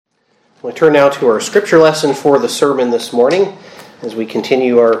We turn now to our scripture lesson for the sermon this morning as we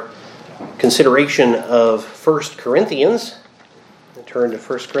continue our consideration of 1 Corinthians. We turn to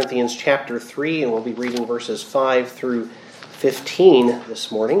 1 Corinthians chapter 3, and we'll be reading verses 5 through 15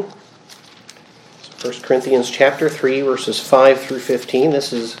 this morning. So 1 Corinthians chapter 3, verses 5 through 15.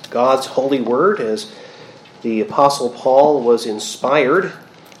 This is God's holy word, as the Apostle Paul was inspired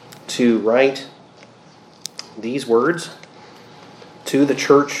to write these words to the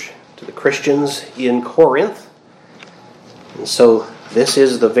church, to the Christians in Corinth. And so this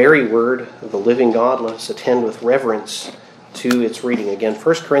is the very word of the living God. Let us attend with reverence to its reading. Again,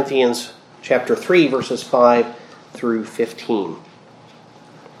 1 Corinthians chapter 3, verses 5 through 15.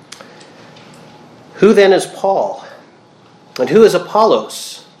 Who then is Paul? And who is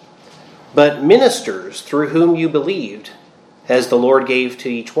Apollos? But ministers through whom you believed, as the Lord gave to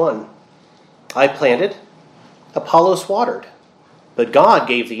each one. I planted, Apollos watered, but God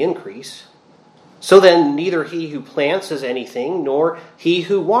gave the increase. So then neither he who plants is anything, nor he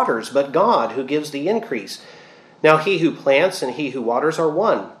who waters, but God who gives the increase. Now he who plants and he who waters are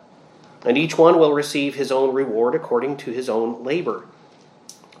one, and each one will receive his own reward according to his own labor.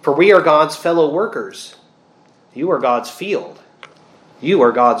 For we are God's fellow workers. You are God's field. You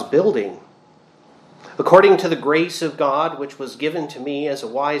are God's building. According to the grace of God which was given to me as a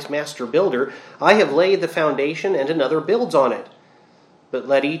wise master builder, I have laid the foundation and another builds on it. But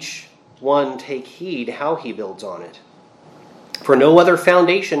let each one take heed how he builds on it. For no other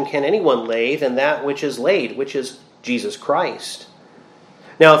foundation can anyone lay than that which is laid, which is Jesus Christ.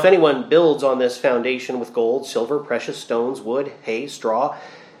 Now if anyone builds on this foundation with gold, silver, precious stones, wood, hay, straw,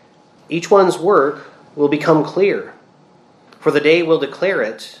 each one's work will become clear. For the day will declare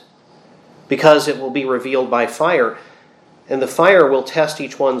it, because it will be revealed by fire, and the fire will test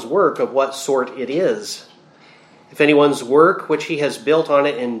each one's work of what sort it is. If anyone's work which he has built on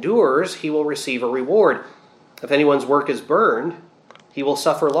it endures, he will receive a reward. If anyone's work is burned, he will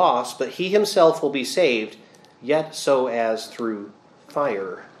suffer loss, but he himself will be saved, yet so as through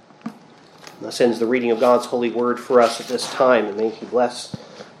fire. Thus ends the reading of God's holy word for us at this time, and may he bless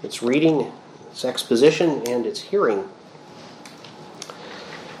its reading, its exposition, and its hearing.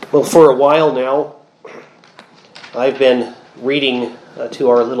 Well, for a while now, I've been reading to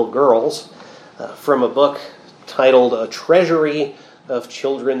our little girls from a book titled A Treasury of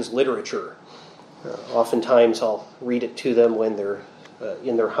Children's Literature. Oftentimes I'll read it to them when they're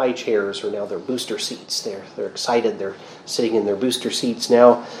in their high chairs or now their booster seats. They're excited. They're sitting in their booster seats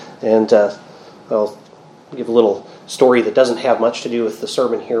now. And I'll give a little story that doesn't have much to do with the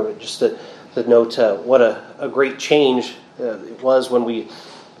sermon here, but just to note what a great change it was when we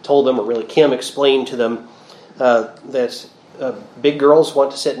told them, or really Kim explained to them, that big girls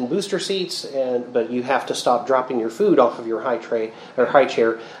want to sit in booster seats, but you have to stop dropping your food off of your high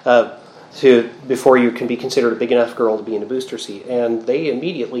chair before you can be considered a big enough girl to be in a booster seat. And they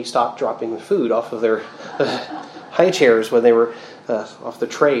immediately stopped dropping the food off of their high chairs when they were off the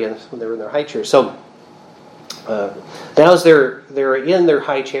tray and when they were in their high chairs. So now as they're in their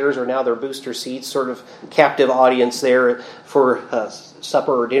high chairs or now their booster seats, sort of captive audience there for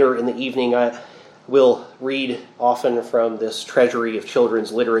supper or dinner in the evening, I will read often from this treasury of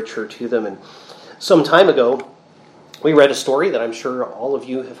children's literature to them. And some time ago, we read a story that I'm sure all of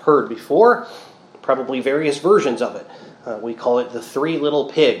you have heard before, probably various versions of it. We call it The Three Little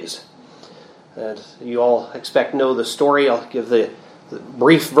Pigs. And you all expect to know the story. I'll give the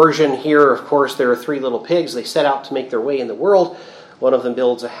brief version here. Of course, there are three little pigs. They set out to make their way in the world. One of them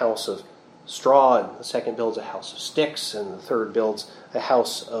builds a house of straw, and the second builds a house of sticks, and the third builds a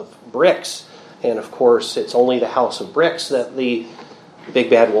house of bricks. And of course, it's only the house of bricks that the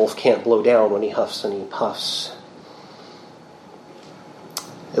big bad wolf can't blow down when he huffs and he puffs.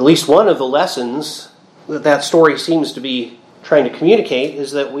 At least one of the lessons that story seems to be trying to communicate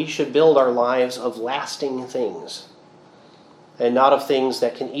is that we should build our lives of lasting things, and not of things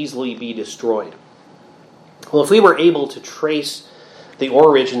that can easily be destroyed. Well, if we were able to trace the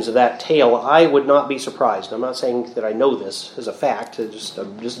origins of that tale, I would not be surprised. I'm not saying that I know this as a fact,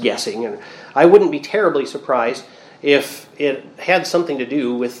 I'm just guessing. And I wouldn't be terribly surprised if it had something to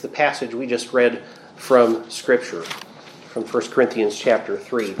do with the passage we just read from Scripture, from 1 Corinthians chapter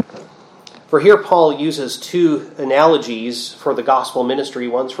 3. For here Paul uses two analogies for the gospel ministry.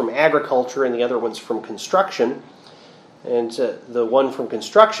 One's from agriculture and the other one's from construction. And the one from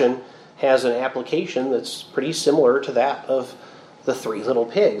construction has an application that's pretty similar to that of the three little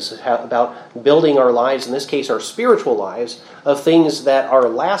pigs, about building our lives, in this case our spiritual lives, of things that are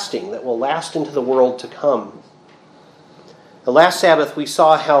lasting, that will last into the world to come. The last Sabbath we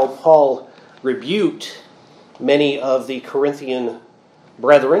saw how Paul rebuked many of the Corinthian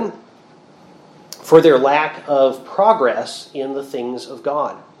brethren for their lack of progress in the things of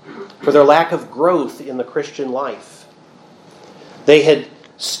God, for their lack of growth in the Christian life. They had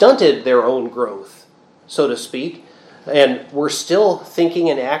stunted their own growth, so to speak, and were still thinking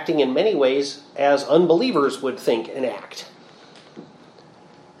and acting in many ways as unbelievers would think and act.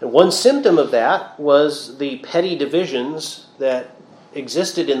 And one symptom of that was the petty divisions that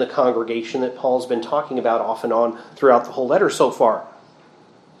existed in the congregation that Paul's been talking about off and on throughout the whole letter so far,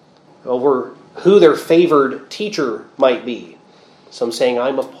 over who their favored teacher might be. Some saying,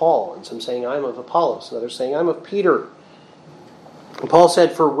 I'm of Paul, and some saying, I'm of Apollos, and others saying, I'm of Peter. And Paul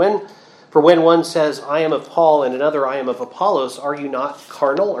said, For when one says, I am of Paul, and another, I am of Apollos, are you not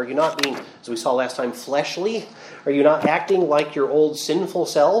carnal? Are you not being, as we saw last time, fleshly? Are you not acting like your old sinful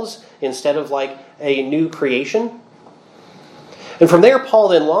selves instead of like a new creation? And from there, Paul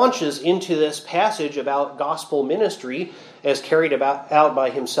then launches into this passage about gospel ministry as carried out by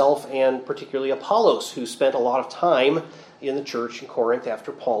himself and particularly Apollos, who spent a lot of time in the church in Corinth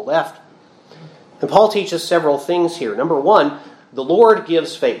after Paul left. And Paul teaches several things here. Number one, the Lord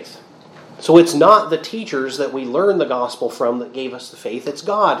gives faith. So it's not the teachers that we learn the gospel from that gave us the faith. It's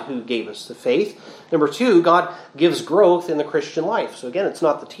God who gave us the faith. Number two, God gives growth in the Christian life. So again, it's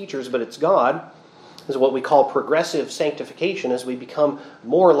not the teachers, but it's God. This is what we call progressive sanctification as we become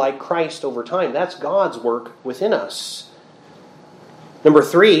more like Christ over time. That's God's work within us. Number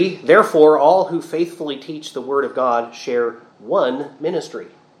three, therefore, all who faithfully teach the word of God share one ministry.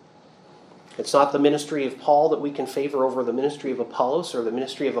 It's not the ministry of Paul that we can favor over the ministry of Apollos, or the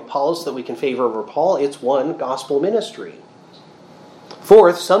ministry of Apollos that we can favor over Paul. It's one gospel ministry.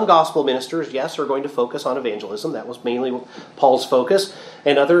 Fourth, some gospel ministers, yes, are going to focus on evangelism. That was mainly Paul's focus.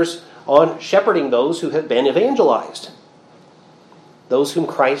 And others on shepherding those who have been evangelized, those whom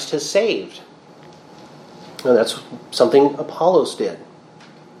Christ has saved. And that's something Apollos did.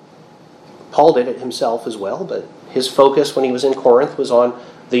 Paul did it himself as well, but his focus when he was in Corinth was on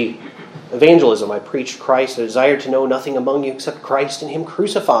the evangelism. I preached Christ. I desired to know nothing among you except Christ and Him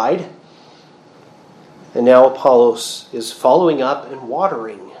crucified. And now Apollos is following up and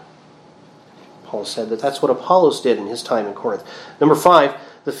watering. Paul said that that's what Apollos did in his time in Corinth. Number five,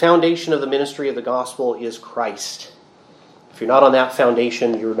 the foundation of the ministry of the gospel is Christ. If you're not on that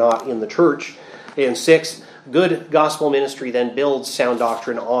foundation, you're not in the church. And six, good gospel ministry then builds sound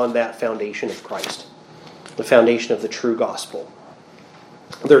doctrine on that foundation of Christ, the foundation of the true gospel.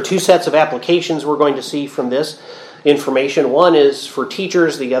 There are two sets of applications we're going to see from this information. One is for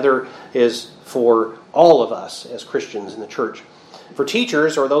teachers, the other is for all of us as Christians in the church. For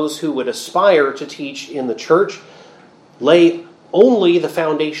teachers, or those who would aspire to teach in the church, lay only the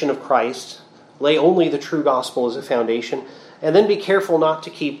foundation of Christ, lay only the true gospel as a foundation, and then be careful not to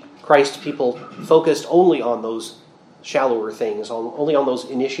keep Christ people focused only on those shallower things, only on those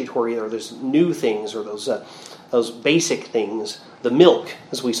initiatory or those new things or those basic things, the milk,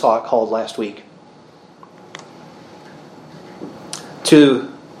 as we saw it called last week.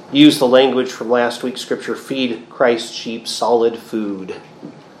 To use the language from last week's scripture, feed Christ's sheep solid food.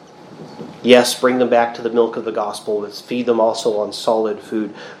 Yes, bring them back to the milk of the gospel, but feed them also on solid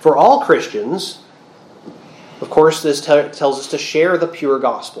food. For all Christians, of course, this tells us to share the pure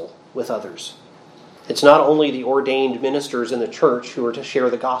gospel with others. It's not only the ordained ministers in the church who are to share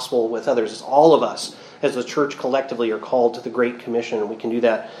the gospel with others. It's all of us as the church collectively are called to the Great Commission, and we can do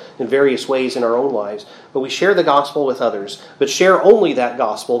that in various ways in our own lives. But we share the gospel with others, but share only that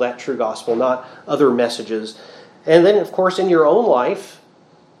gospel, that true gospel, not other messages. And then, of course, in your own life,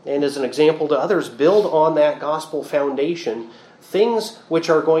 and as an example to others, build on that gospel foundation things which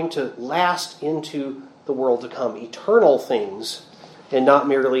are going to last into the world to come, eternal things, and not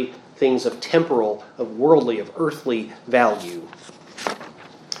merely things of temporal, of worldly, of earthly value.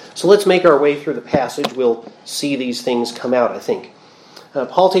 So let's make our way through the passage. We'll see these things come out, I think.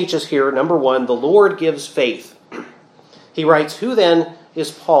 Paul teaches here, number one, the Lord gives faith. He writes, who then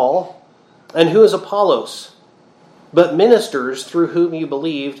is Paul, and who is Apollos, but ministers through whom you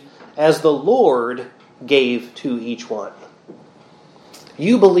believed, as the Lord gave to each one.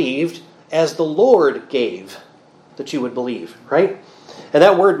 You believed as the Lord gave that you would believe, right? And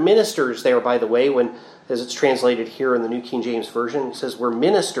that word ministers there, by the way, as it's translated here in the New King James Version, it says we're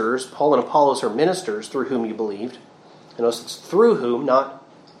ministers. Paul and Apollos are ministers through whom you believed. You notice it's through whom, not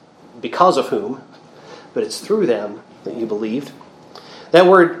because of whom, but it's through them that you believed. That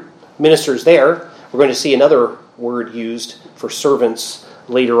word ministers there, we're going to see another word used for servants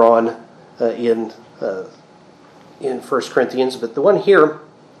later on in 1 Corinthians, but the one here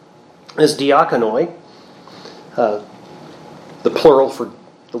is diakonoi, the plural for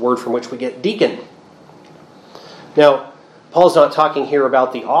the word from which we get deacon. Now, Paul's not talking here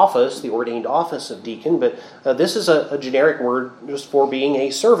about the office, the ordained office of deacon, but this is a generic word just for being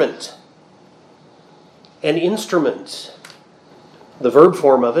a servant, an instrument. The verb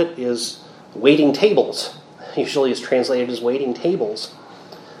form of it is waiting tables. Usually it's translated as waiting tables.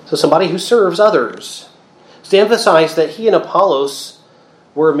 So somebody who serves others. It's to emphasize that he and Apollos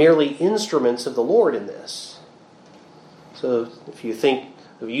were merely instruments of the Lord in this. So if you think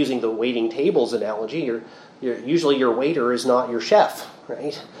of using the waiting tables analogy, usually your waiter is not your chef,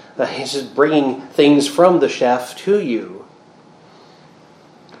 right? He's just bringing things from the chef to you.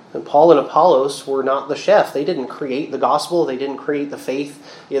 And Paul and Apollos were not the chef. They didn't create the gospel. They didn't create the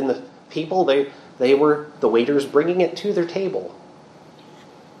faith in the people. They were the waiters bringing it to their table.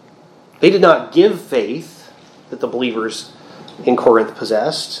 They did not give faith that the believers in Corinth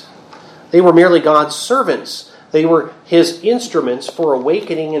possessed. They were merely God's servants. They were his instruments for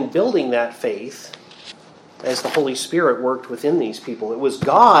awakening and building that faith as the Holy Spirit worked within these people. It was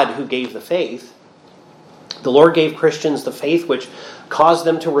God who gave the faith. The Lord gave Christians the faith which caused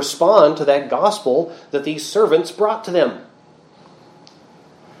them to respond to that gospel that these servants brought to them.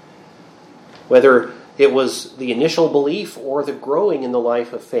 Whether it was the initial belief or the growing in the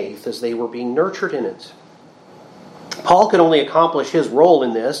life of faith as they were being nurtured in it. Paul could only accomplish his role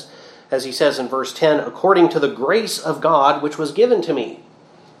in this, as he says in verse 10, according to the grace of God which was given to me.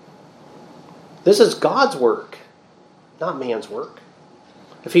 This is God's work, not man's work.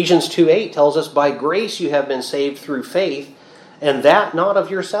 Ephesians 2:8 tells us, by grace you have been saved through faith, and that not of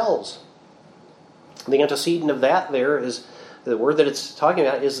yourselves. The antecedent of that there is, the word that it's talking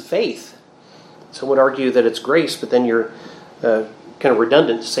about is faith. Some would argue that it's grace, but then you're kind of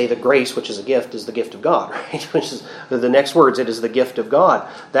redundant to say that grace, which is a gift, is the gift of God, right? Which is the next words, it is the gift of God.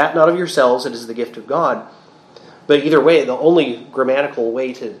 That not of yourselves, it is the gift of God. But either way, the only grammatical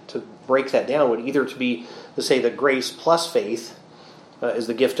way to break that down would either to say that grace plus faith is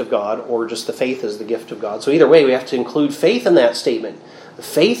the gift of God, or just the faith is the gift of God. So either way, we have to include faith in that statement. The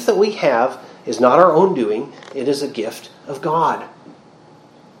faith that we have is not our own doing, it is a gift of God.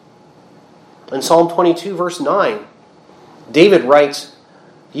 In Psalm 22, verse 9, David writes,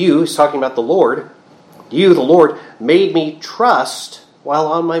 he's talking about the Lord, you, the Lord, made me trust while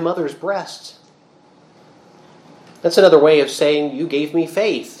on my mother's breast. That's another way of saying you gave me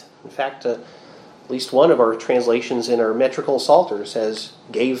faith. In fact, at least one of our translations in our metrical psalter says,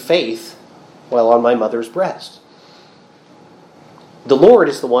 gave faith while on my mother's breast. The Lord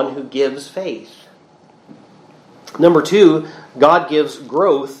is the one who gives faith. Number 2, God gives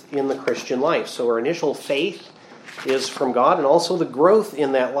growth in the Christian life. So our initial faith is from God, and also the growth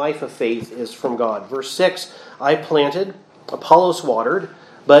in that life of faith is from God. Verse 6, I planted, Apollos watered,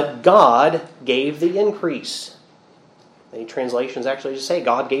 but God gave the increase. Many translations actually just say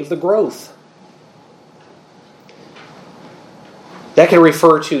God gave the growth. That can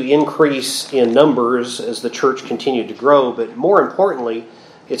refer to increase in numbers as the church continued to grow, but more importantly,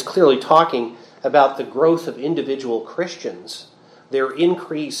 it's clearly talking about the growth of individual Christians, their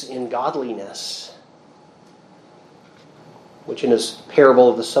increase in godliness, which in his parable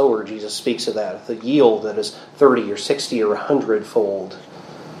of the sower, Jesus speaks of that, the yield that is 30 or 60 or 100-fold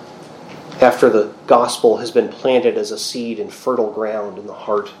after the gospel has been planted as a seed in fertile ground in the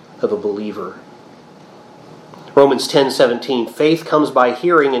heart of a believer. Romans 10:17, faith comes by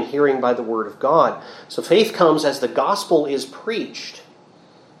hearing, and hearing by the word of God. So faith comes as the gospel is preached,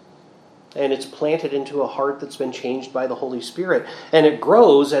 and it's planted into a heart that's been changed by the Holy Spirit. And it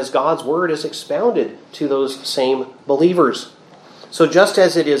grows as God's word is expounded to those same believers. So just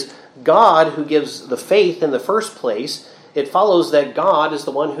as it is God who gives the faith in the first place, it follows that God is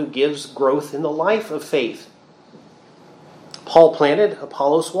the one who gives growth in the life of faith. Paul planted,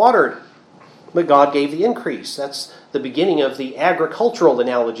 Apollos watered, but God gave the increase. That's the beginning of the agricultural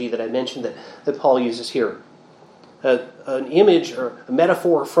analogy that I mentioned that Paul uses here. An image or a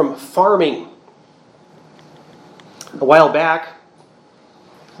metaphor from farming. A while back,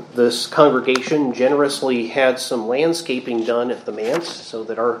 this congregation generously had some landscaping done at the manse so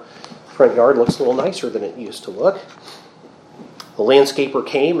that our front yard looks a little nicer than it used to look. The landscaper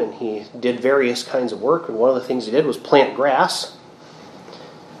came and he did various kinds of work, and one of the things he did was plant grass.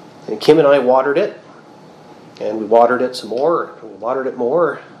 And Kim and I watered it, and we watered it some more, and we watered it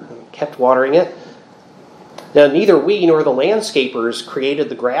more, and we kept watering it. Now, neither we nor the landscapers created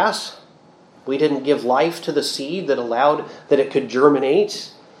the grass. We didn't give life to the seed that allowed that it could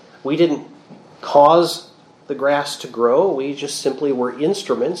germinate. We didn't cause the grass to grow. We just simply were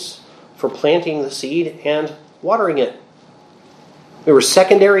instruments for planting the seed and watering it. We were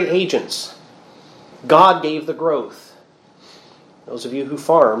secondary agents. God gave the growth. Those of you who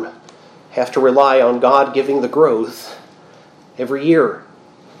farm have to rely on God giving the growth every year,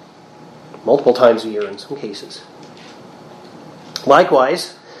 multiple times a year in some cases.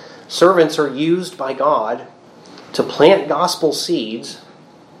 Likewise, servants are used by God to plant gospel seeds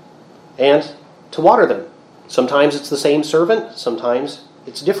and to water them. Sometimes it's the same servant, sometimes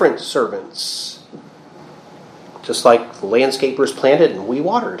it's different servants. Just like the landscapers planted and we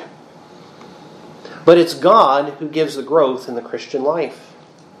watered. But it's God who gives the growth in the Christian life.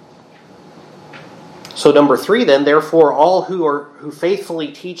 So number 3 then, therefore all who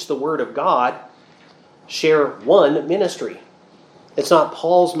faithfully teach the Word of God share one ministry. It's not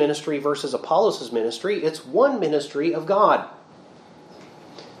Paul's ministry versus Apollos' ministry. It's one ministry of God.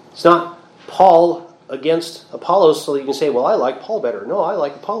 It's not Paul against Apollos so you can say, well, I like Paul better. No, I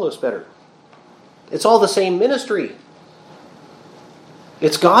like Apollos better. It's all the same ministry.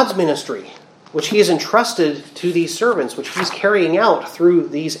 It's God's ministry, which he has entrusted to these servants, which he's carrying out through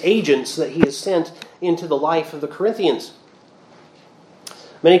these agents that he has sent into the life of the Corinthians.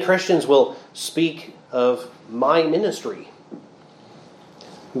 Many Christians will speak of my ministry,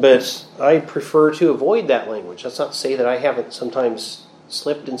 but I prefer to avoid that language. That's not to say that I haven't sometimes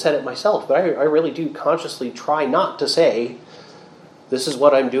slipped and said it myself, but I really do consciously try not to say, this is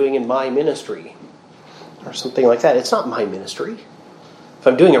what I'm doing in my ministry, or something like that. It's not my ministry. If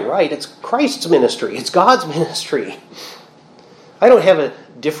I'm doing it right, it's Christ's ministry. It's God's ministry. I don't have a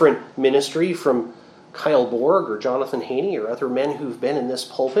different ministry from Kyle Borg or Jonathan Haney or other men who've been in this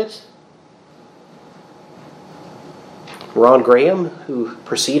pulpit. Ron Graham, who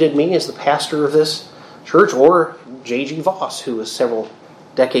preceded me as the pastor of this church, or J.G. Voss, who was several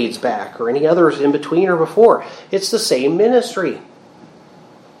decades back, or any others in between or before. It's the same ministry.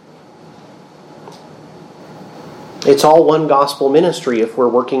 It's all one gospel ministry if we're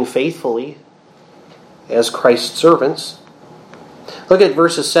working faithfully as Christ's servants. Look at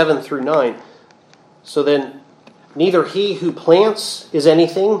verses 7 through 9. So then, neither he who plants is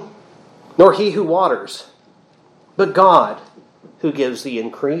anything, nor he who waters, but God who gives the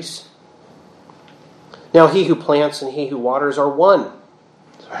increase. Now he who plants and he who waters are one.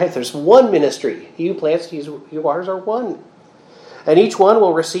 Right? There's one ministry. He who plants and he who waters are one. And each one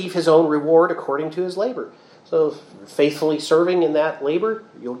will receive his own reward according to his labor. So faithfully serving in that labor,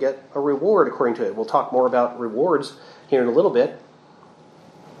 you'll get a reward according to it. We'll talk more about rewards here in a little bit.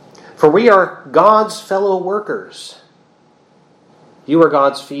 For we are God's fellow workers. You are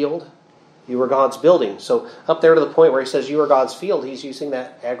God's field. You are God's building. So up there to the point where he says you are God's field, he's using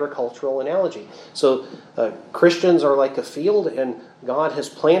that agricultural analogy. So Christians are like a field, and God has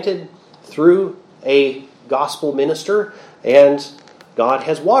planted through a gospel minister, and God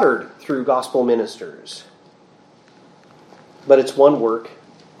has watered through gospel ministers. But it's one work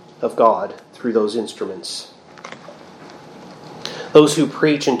of God through those instruments. Those who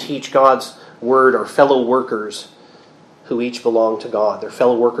preach and teach God's word are fellow workers who each belong to God. They're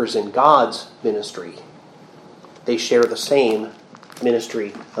fellow workers in God's ministry. They share the same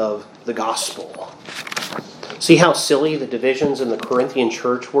ministry of the gospel. See how silly the divisions in the Corinthian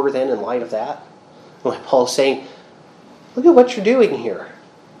church were then in light of that? When Paul's saying, look at what you're doing here.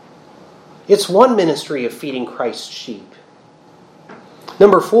 It's one ministry of feeding Christ's sheep.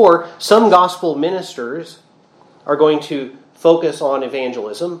 Number 4, some gospel ministers are going to focus on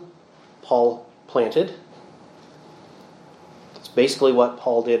evangelism. Paul planted. It's basically what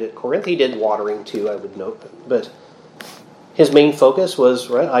Paul did at Corinth. He did watering too, I would note. But his main focus was,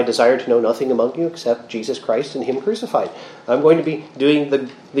 right, I desire to know nothing among you except Jesus Christ and Him crucified. I'm going to be doing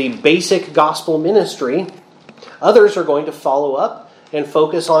the basic gospel ministry. Others are going to follow up and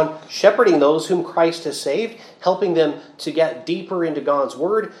focus on shepherding those whom Christ has saved, helping them to get deeper into God's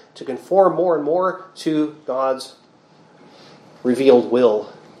Word, to conform more and more to God's revealed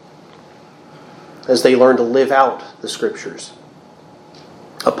will as they learn to live out the Scriptures.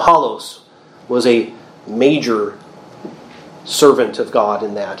 Apollos was a major servant of God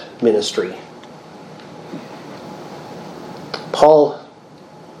in that ministry. Paul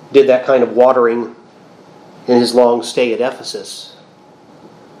did that kind of watering in his long stay at Ephesus,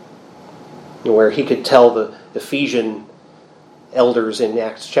 where he could tell the Ephesian elders in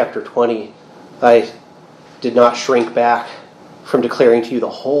Acts chapter 20, I did not shrink back from declaring to you the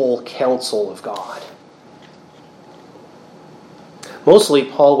whole counsel of God. Mostly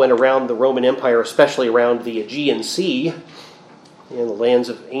Paul went around the Roman Empire, especially around the Aegean Sea, in the lands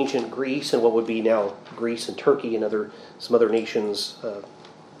of ancient Greece and what would be now Greece and Turkey and some other nations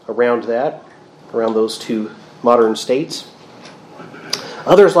around that, around those two modern states.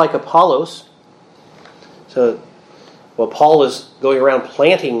 Others like Apollos. So while Paul is going around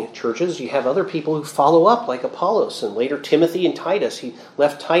planting churches, you have other people who follow up like Apollos, and later Timothy and Titus. He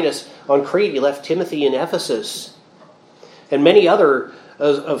left Titus on Crete. He left Timothy in Ephesus. and many other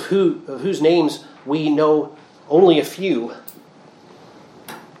of whose names we know only a few,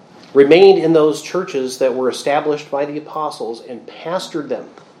 remained in those churches that were established by the apostles and pastored them,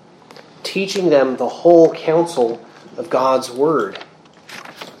 teaching them the whole counsel of God's word.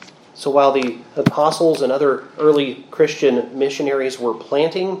 So while the apostles and other early Christian missionaries were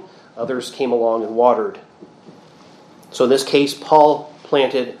planting, others came along and watered. So in this case, Paul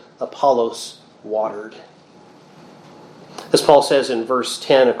planted, Apollos watered. As Paul says in verse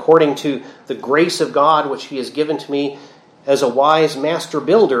 10, according to the grace of God which he has given to me as a wise master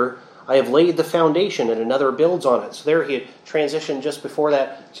builder, I have laid the foundation and another builds on it. So there he had transitioned just before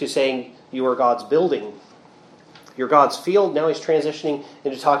that to saying you are God's building. You're God's field. Now he's transitioning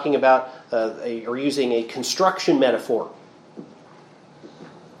into talking about or using a construction metaphor.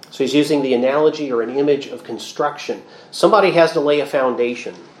 So he's using the analogy or an image of construction. Somebody has to lay a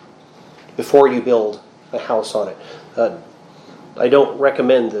foundation before you build a house on it. I don't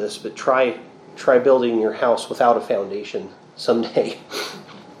recommend this, but try building your house without a foundation someday.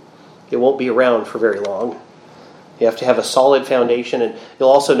 It won't be around for very long. You have to have a solid foundation, and you'll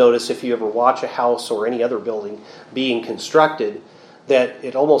also notice if you ever watch a house or any other building being constructed, that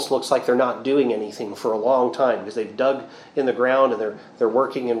it almost looks like they're not doing anything for a long time because they've dug in the ground and they're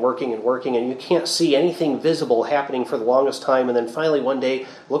working and working and working, and you can't see anything visible happening for the longest time, and then finally one day it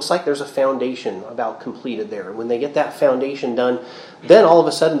looks like there's a foundation about completed there. And when they get that foundation done, then all of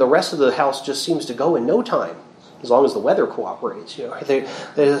a sudden the rest of the house just seems to go in no time, as long as the weather cooperates.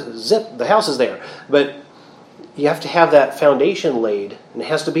 The house is there. But you have to have that foundation laid, and it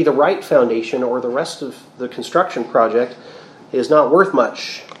has to be the right foundation, or the rest of the construction project is not worth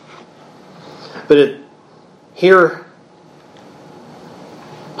much. But here,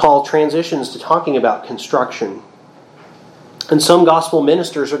 Paul transitions to talking about construction. And some gospel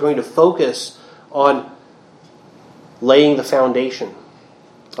ministers are going to focus on laying the foundation,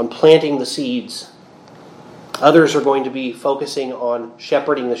 on planting the seeds. Others are going to be focusing on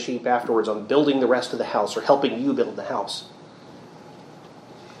shepherding the sheep afterwards, on building the rest of the house, or helping you build the house.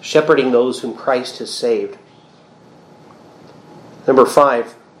 Shepherding those whom Christ has saved. Number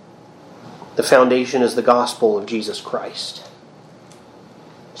 5, the foundation is the gospel of Jesus Christ.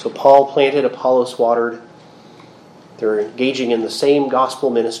 So Paul planted, Apollos watered. They're engaging in the same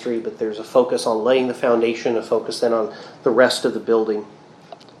gospel ministry, but there's a focus on laying the foundation, a focus then on the rest of the building.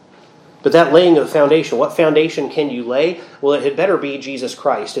 But that laying of the foundation, what foundation can you lay? Well, it had better be Jesus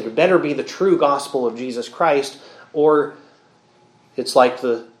Christ. It had better be the true gospel of Jesus Christ, or it's like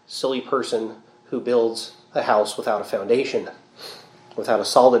the silly person who builds a house without a foundation, without a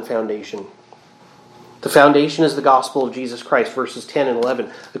solid foundation. The foundation is the gospel of Jesus Christ, verses 10 and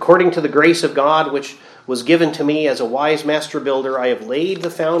 11. According to the grace of God, which was given to me as a wise master builder, I have laid the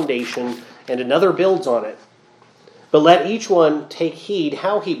foundation, and another builds on it. But let each one take heed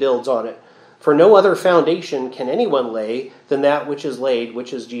how he builds on it. For no other foundation can anyone lay than that which is laid,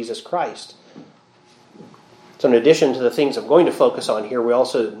 which is Jesus Christ. So in addition to the things I'm going to focus on here, we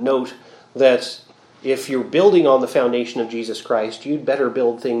also note that if you're building on the foundation of Jesus Christ, you'd better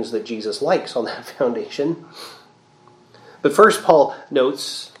build things that Jesus likes on that foundation. But first, Paul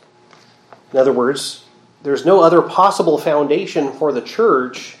notes, in other words, there's no other possible foundation for the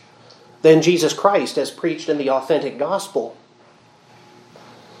church than Jesus Christ as preached in the authentic gospel.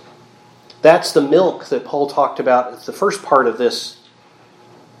 That's the milk that Paul talked about at the first part of this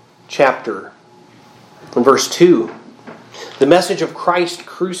chapter. In verse 2, the message of Christ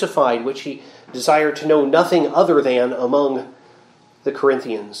crucified, which he desired to know nothing other than among the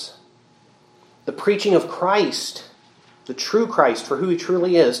Corinthians. The preaching of Christ, the true Christ for who he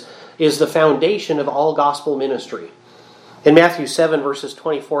truly is the foundation of all gospel ministry. In Matthew 7, verses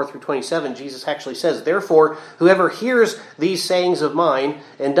 24 through 27, Jesus actually says, therefore, whoever hears these sayings of mine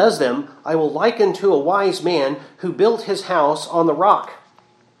and does them, I will liken to a wise man who built his house on the rock.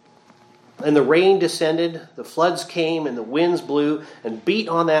 And the rain descended, the floods came, and the winds blew and beat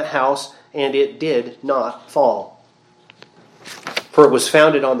on that house, and it did not fall. For it was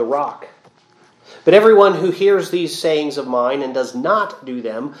founded on the rock. But everyone who hears these sayings of mine and does not do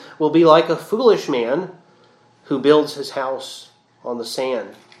them will be like a foolish man who builds his house on the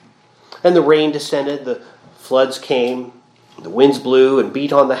sand. And the rain descended, the floods came, the winds blew and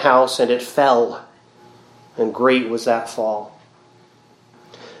beat on the house, and it fell. And great was that fall.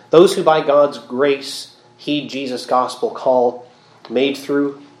 Those who by God's grace heed Jesus' gospel call, made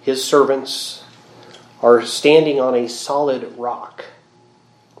through his servants, are standing on a solid rock.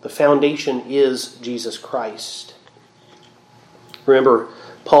 The foundation is Jesus Christ. Remember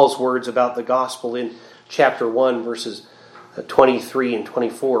Paul's words about the gospel in chapter 1, verses 23 and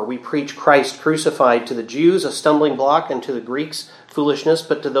 24. We preach Christ crucified, to the Jews a stumbling block, and to the Greeks foolishness,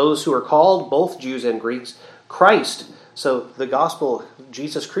 but to those who are called, both Jews and Greeks, Christ. So the gospel,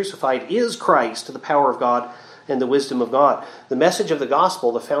 Jesus crucified, is Christ, the power of God and the wisdom of God. The message of the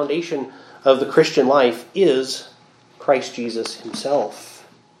gospel, the foundation of the Christian life, is Christ Jesus himself.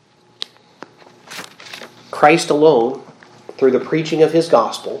 Christ alone, through the preaching of his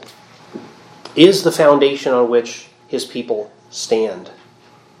gospel, is the foundation on which his people stand.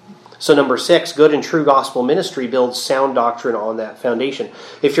 So number 6, good and true gospel ministry builds sound doctrine on that foundation.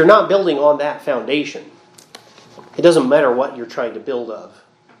 If you're not building on that foundation, it doesn't matter what you're trying to build of.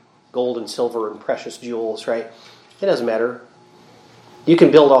 Gold and silver and precious jewels, right? It doesn't matter. You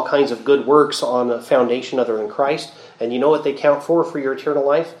can build all kinds of good works on a foundation other than Christ, and you know what they count for your eternal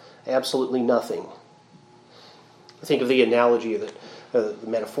life? Absolutely nothing. Think of the analogy, the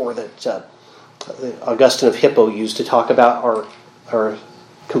metaphor that Augustine of Hippo used to talk about our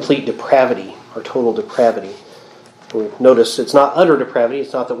complete depravity, our total depravity. We notice it's not utter depravity.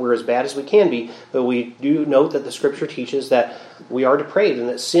 It's not that we're as bad as we can be, but we do note that the Scripture teaches that we are depraved and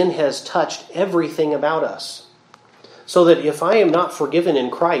that sin has touched everything about us. So that if I am not forgiven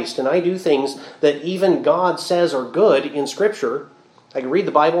in Christ and I do things that even God says are good in Scripture, I can read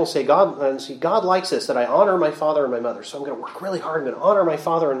the Bible and say, God likes this, that I honor my father and my mother. So I'm going to work really hard. I'm going to honor my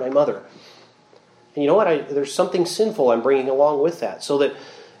father and my mother. And you know what? There's something sinful I'm bringing along with that. So that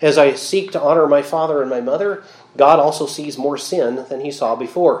as I seek to honor my father and my mother, God also sees more sin than he saw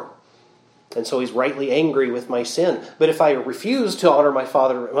before. And so he's rightly angry with my sin. But if I refuse to honor my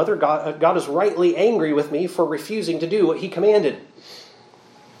father and mother, God is rightly angry with me for refusing to do what he commanded.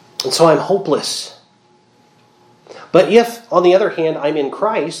 And so I'm hopeless. But if, on the other hand, I'm in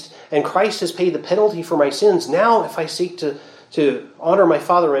Christ, and Christ has paid the penalty for my sins, now if I seek to honor my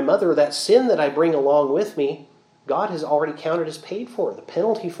father and my mother, that sin that I bring along with me, God has already counted as paid for. The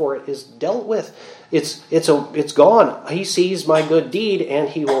penalty for it is dealt with. It's gone. He sees my good deed, and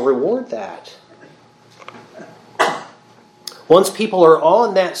he will reward that. Once people are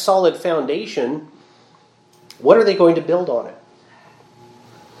on that solid foundation, what are they going to build on it?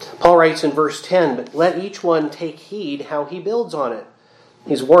 Paul writes in verse 10, but let each one take heed how he builds on it.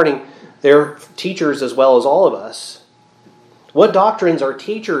 He's warning their teachers as well as all of us. What doctrines are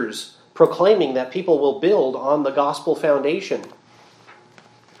teachers proclaiming that people will build on the gospel foundation?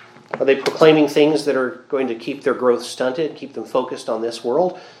 Are they proclaiming things that are going to keep their growth stunted, keep them focused on this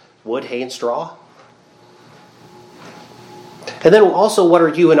world? Wood, hay, and straw? And then also, what are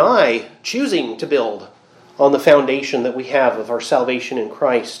you and I choosing to build on the foundation that we have of our salvation in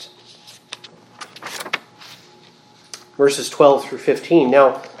Christ? Verses 12 through 15.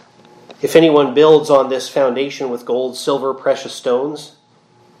 Now, if anyone builds on this foundation with gold, silver, precious stones,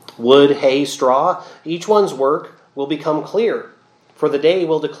 wood, hay, straw, each one's work will become clear, for the day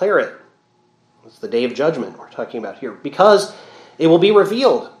will declare it. It's the day of judgment we're talking about here. Because it will be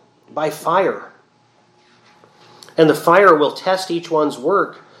revealed by fire. And the fire will test each one's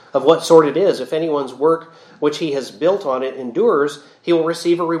work of what sort it is. If anyone's work which he has built on it endures, he will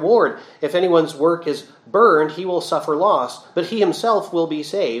receive a reward. If anyone's work is burned, he will suffer loss, but he himself will be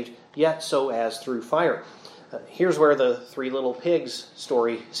saved, yet so as through fire. Here's where the three little pigs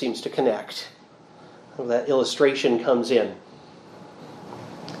story seems to connect. That illustration comes in.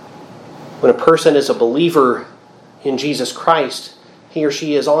 When a person is a believer in Jesus Christ, he or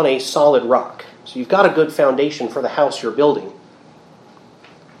she is on a solid rock. So you've got a good foundation for the house you're building.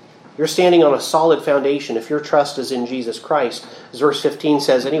 You're standing on a solid foundation if your trust is in Jesus Christ. As verse 15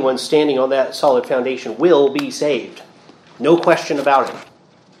 says, anyone standing on that solid foundation will be saved. No question about it.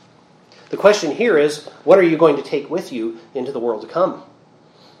 The question here is, what are you going to take with you into the world to come?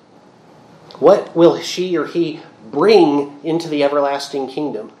 What will she or he bring into the everlasting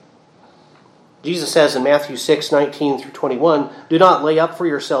kingdom? Jesus says in Matthew 6:19 through 21, do not lay up for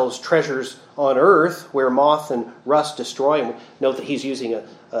yourselves treasures on earth where moth and rust destroy. And note that he's using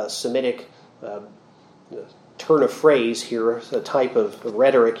a Semitic turn of phrase here, a type of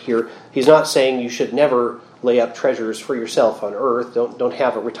rhetoric here. He's not saying you should never lay up treasures for yourself on earth. Don't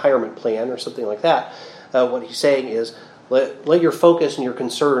have a retirement plan or something like that. What he's saying is, let your focus and your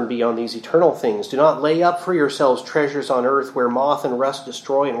concern be on these eternal things. Do not lay up for yourselves treasures on earth where moth and rust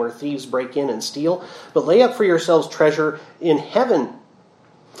destroy and where thieves break in and steal, but lay up for yourselves treasure in heaven,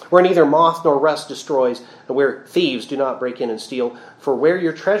 where neither moth nor rust destroys, and where thieves do not break in and steal. For where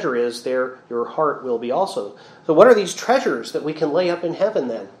your treasure is, there your heart will be also. So what are these treasures that we can lay up in heaven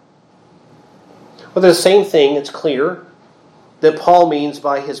then? Well, the same thing, it's clear, that Paul means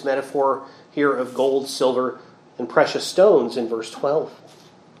by his metaphor here of gold, silver, and precious stones in verse 12.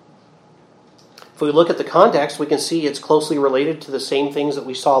 If we look at the context, we can see it's closely related to the same things that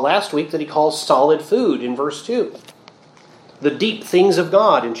we saw last week that he calls solid food in verse 2. The deep things of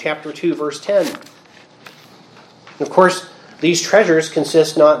God in chapter 2, verse 10. And of course, these treasures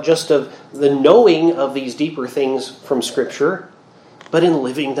consist not just of the knowing of these deeper things from Scripture, but in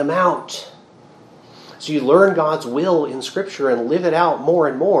living them out. So you learn God's will in Scripture and live it out more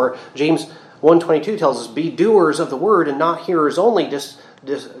and more. James 1:22 tells us, be doers of the word and not hearers only,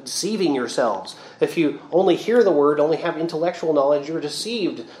 deceiving yourselves. If you only hear the word, only have intellectual knowledge, you're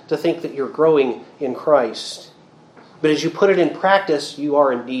deceived to think that you're growing in Christ. But as you put it in practice, you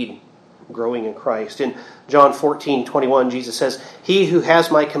are indeed growing in Christ. In John 14:21, Jesus says, he who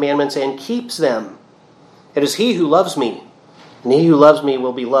has my commandments and keeps them, it is he who loves me. And he who loves me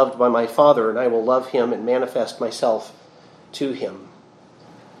will be loved by my Father, and I will love him and manifest myself to him.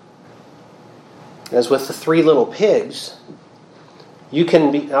 As with the 3 little pigs,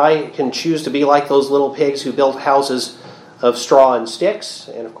 I can choose to be like those little pigs who built houses of straw and sticks.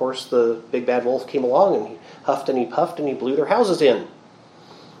 And of course, the big bad wolf came along and he huffed and he puffed and he blew their houses in.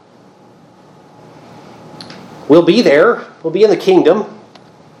 We'll be there. We'll be in the kingdom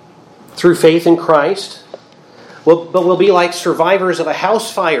through faith in Christ. But we'll be like survivors of a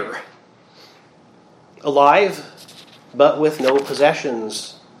house fire. Alive, but with no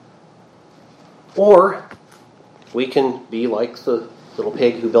possessions. Or we can be like the little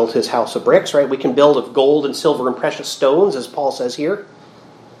pig who built his house of bricks, right? We can build of gold and silver and precious stones, as Paul says here.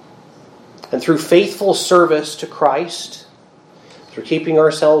 And through faithful service to Christ, through keeping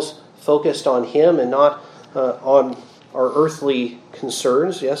ourselves focused on him and not on our earthly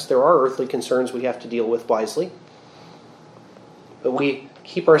concerns. Yes, there are earthly concerns we have to deal with wisely. But we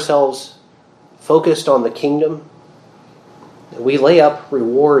keep ourselves focused on the kingdom. And we lay up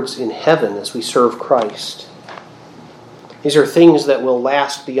rewards in heaven as we serve Christ. These are things that will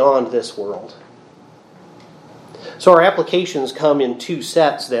last beyond this world. So our applications come in 2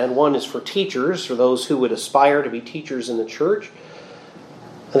 sets then. One is for teachers, or those who would aspire to be teachers in the church.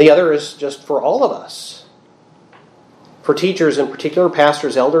 And the other is just for all of us. For teachers in particular,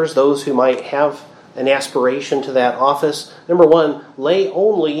 pastors, elders, those who might have an aspiration to that office. Number 1, lay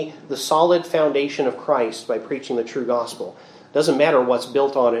only the solid foundation of Christ by preaching the true gospel. It doesn't matter what's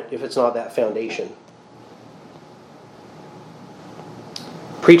built on it if it's not that foundation.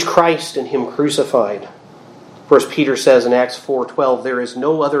 Preach Christ and him crucified. For as Peter says in Acts 4:12, there is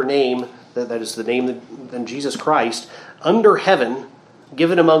no other name, that is the name than Jesus Christ, under heaven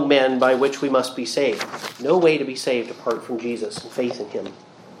given among men by which we must be saved. No way to be saved apart from Jesus and faith in him.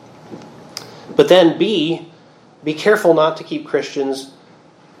 But then be careful not to keep Christians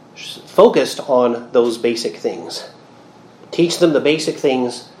focused on those basic things. Teach them the basic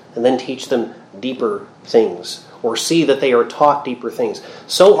things and then teach them deeper things, or see that they are taught deeper things.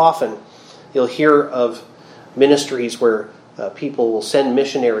 So often you'll hear of ministries where people will send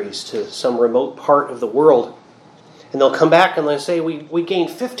missionaries to some remote part of the world, and they'll come back and they'll say, we gained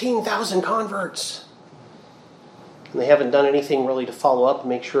 15,000 converts. And they haven't done anything really to follow up and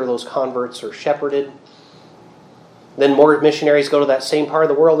make sure those converts are shepherded. Then more missionaries go to that same part of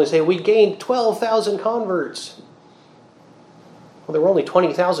the world and they say, we gained 12,000 converts. Well, there were only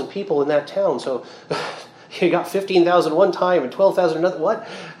 20,000 people in that town, so you got 15,000 one time and 12,000 another. What?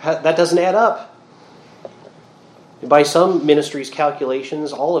 That doesn't add up. By some ministries'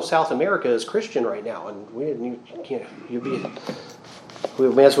 calculations, all of South America is Christian right now, and we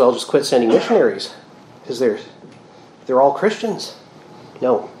may as well just quit sending missionaries because they're all Christians.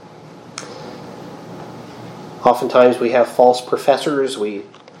 No. Oftentimes we have false professors. We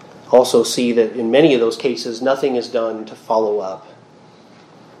also see that in many of those cases, nothing is done to follow up.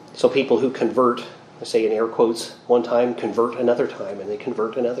 So people who convert, I say in air quotes, one time, convert another time, and they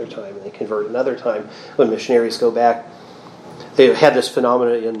convert another time, and they convert another time. When missionaries go back, they had this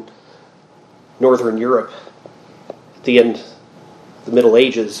phenomena in Northern Europe at the end of the Middle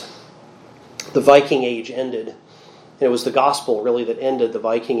Ages. The Viking Age ended, and it was the gospel really that ended the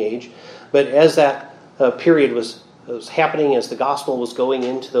Viking Age. But as that period was happening, as the gospel was going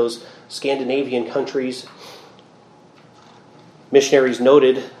into those Scandinavian countries, missionaries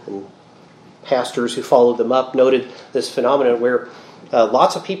noted, and pastors who followed them up noted this phenomenon where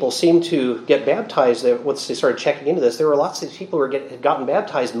lots of people seemed to get baptized. Once they started checking into this, there were lots of people who had gotten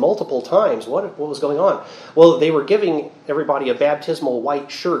baptized multiple times. What was going on? Well, they were giving everybody a baptismal white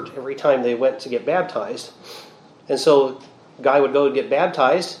shirt every time they went to get baptized. And so a guy would go and get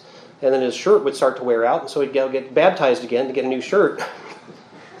baptized, and then his shirt would start to wear out, and so he'd go get baptized again to get a new shirt.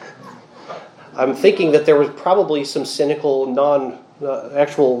 I'm thinking that there was probably some cynical, not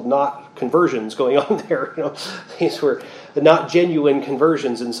conversions going on there. These were not genuine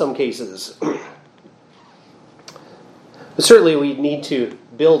conversions in some cases. But certainly we need to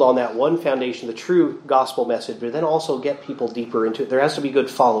build on that one foundation, the true gospel message, but then also get people deeper into it. There has to be good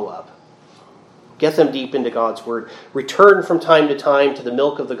follow-up. Get them deep into God's Word. Return from time to time to the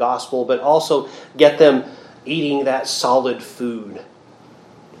milk of the gospel, but also get them eating that solid food.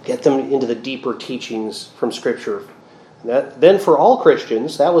 Get them into the deeper teachings from Scripture. Then for all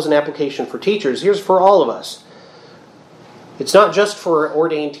Christians, that was an application for teachers. Here's for all of us. It's not just for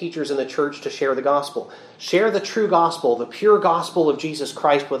ordained teachers in the church to share the gospel. Share the true gospel, the pure gospel of Jesus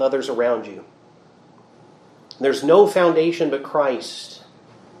Christ with others around you. There's no foundation but Christ.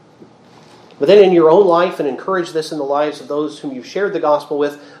 But then in your own life, and encourage this in the lives of those whom you've shared the gospel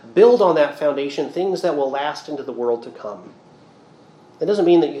with, build on that foundation things that will last into the world to come. That doesn't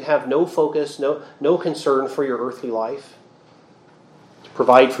mean that you have no focus, no concern for your earthly life, to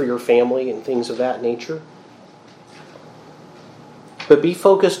provide for your family and things of that nature. But be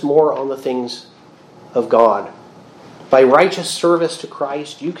focused more on the things of God. By righteous service to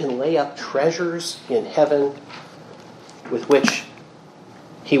Christ, you can lay up treasures in heaven with which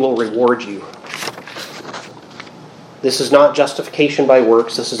He will reward you. This is not justification by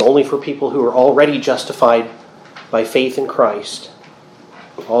works. This is only for people who are already justified by faith in Christ.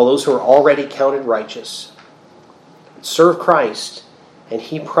 All those who are already counted righteous. Serve Christ, and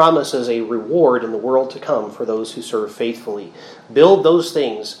He promises a reward in the world to come for those who serve faithfully. Build those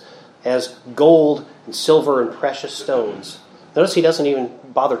things as gold and silver and precious stones. Notice He doesn't even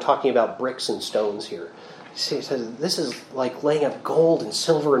bother talking about bricks and stones here. He says this is like laying up gold and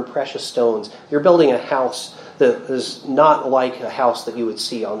silver and precious stones. You're building a house that is not like a house that you would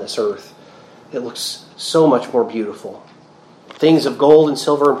see on this earth. It looks so much more beautiful. Things of gold and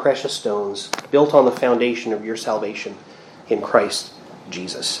silver and precious stones built on the foundation of your salvation in Christ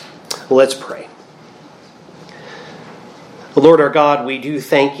Jesus. Well, let's pray. Lord our God, we do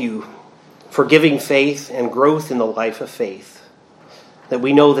thank You for giving faith and growth in the life of faith. That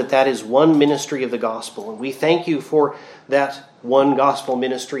we know that that is one ministry of the gospel. And we thank You for that one gospel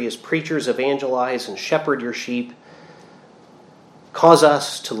ministry as preachers evangelize and shepherd Your sheep. Cause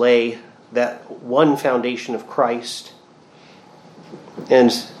us to lay that one foundation of Christ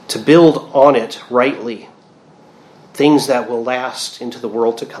and to build on it rightly things that will last into the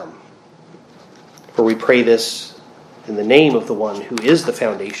world to come. For we pray this in the name of the one who is the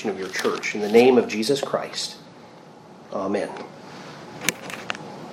foundation of Your church, in the name of Jesus Christ. Amen.